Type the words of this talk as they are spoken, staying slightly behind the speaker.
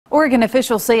Oregon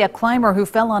officials say a climber who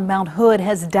fell on Mount Hood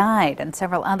has died and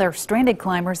several other stranded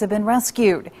climbers have been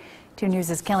rescued. 2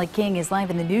 News' Kelly King is live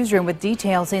in the newsroom with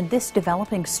details in this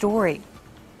developing story.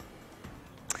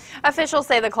 Officials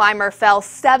say the climber fell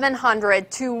 700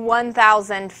 to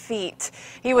 1,000 feet.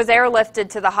 He was airlifted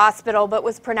to the hospital but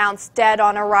was pronounced dead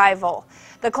on arrival.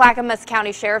 The Clackamas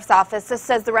County Sheriff's Office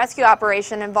says the rescue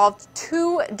operation involved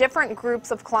 2 different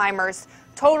groups of climbers,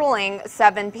 totaling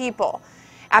 7 people.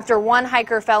 After one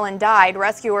hiker fell and died,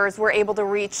 rescuers were able to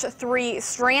reach 3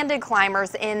 stranded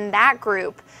climbers in that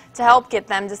group to help get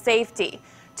them to safety.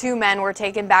 2 men were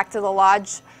taken back to the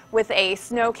lodge with a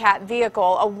snowcat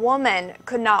vehicle. A woman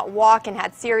could not walk and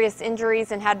had serious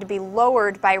injuries and had to be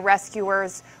lowered by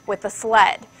rescuers with a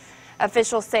sled.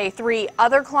 Officials say 3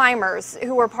 other climbers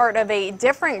who were part of a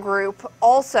different group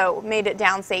also made it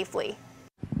down safely.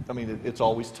 I mean, it's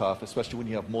always tough, especially when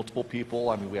you have multiple people.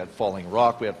 I mean, we had falling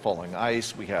rock, we had falling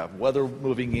ice, we have weather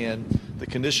moving in. The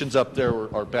conditions up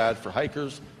there are bad for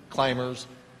hikers, climbers,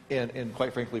 and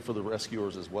quite frankly for the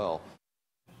rescuers as well.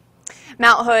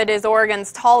 Mount Hood is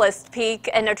Oregon's tallest peak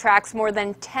and attracts more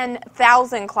than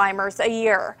 10,000 climbers a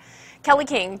year. Kelly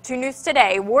King, 2 News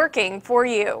Today, working for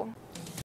you.